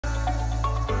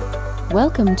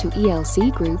Welcome to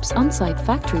ELC Group's on-site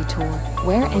factory tour,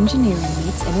 where engineering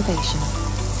meets innovation.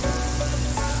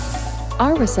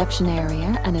 Our reception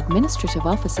area and administrative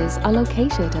offices are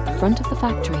located at the front of the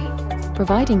factory,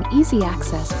 providing easy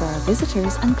access for our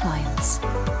visitors and clients.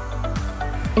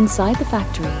 Inside the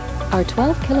factory, our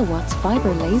 12 kilowatts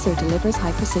fibre laser delivers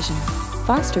high precision,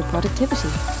 faster productivity,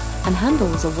 and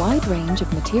handles a wide range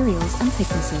of materials and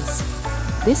thicknesses.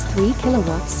 This 3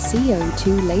 kilowatts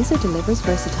CO2 laser delivers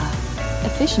versatile,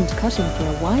 efficient cutting for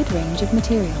a wide range of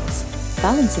materials,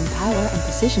 balancing power and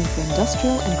precision for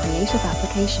industrial and creative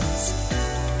applications.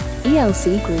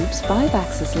 ELC Group's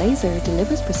 5-axis laser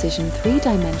delivers precision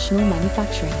 3-dimensional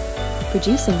manufacturing,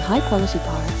 producing high-quality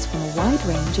parts from a wide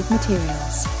range of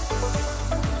materials.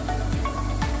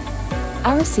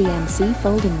 Our CNC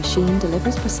folding machine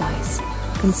delivers precise,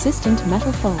 consistent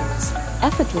metal folds,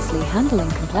 effortlessly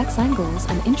handling complex angles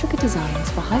and intricate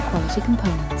designs for high-quality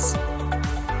components.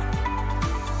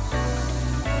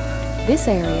 This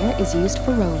area is used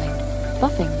for rolling,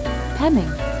 buffing,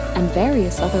 pemming, and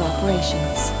various other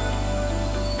operations.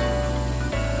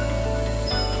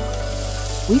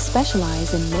 We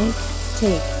specialize in MIG,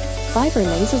 TIG, fibre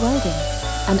laser welding,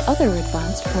 and other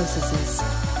advanced processes.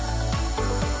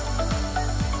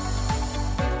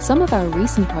 Some of our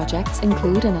recent projects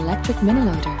include an electric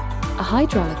miniloader, a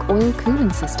hydraulic oil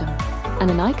cooling system,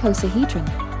 and an icosahedron,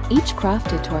 each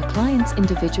crafted to our clients'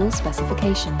 individual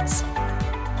specifications.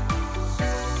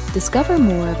 Discover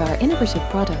more of our innovative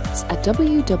products at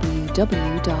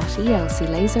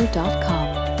www.elclaser.com.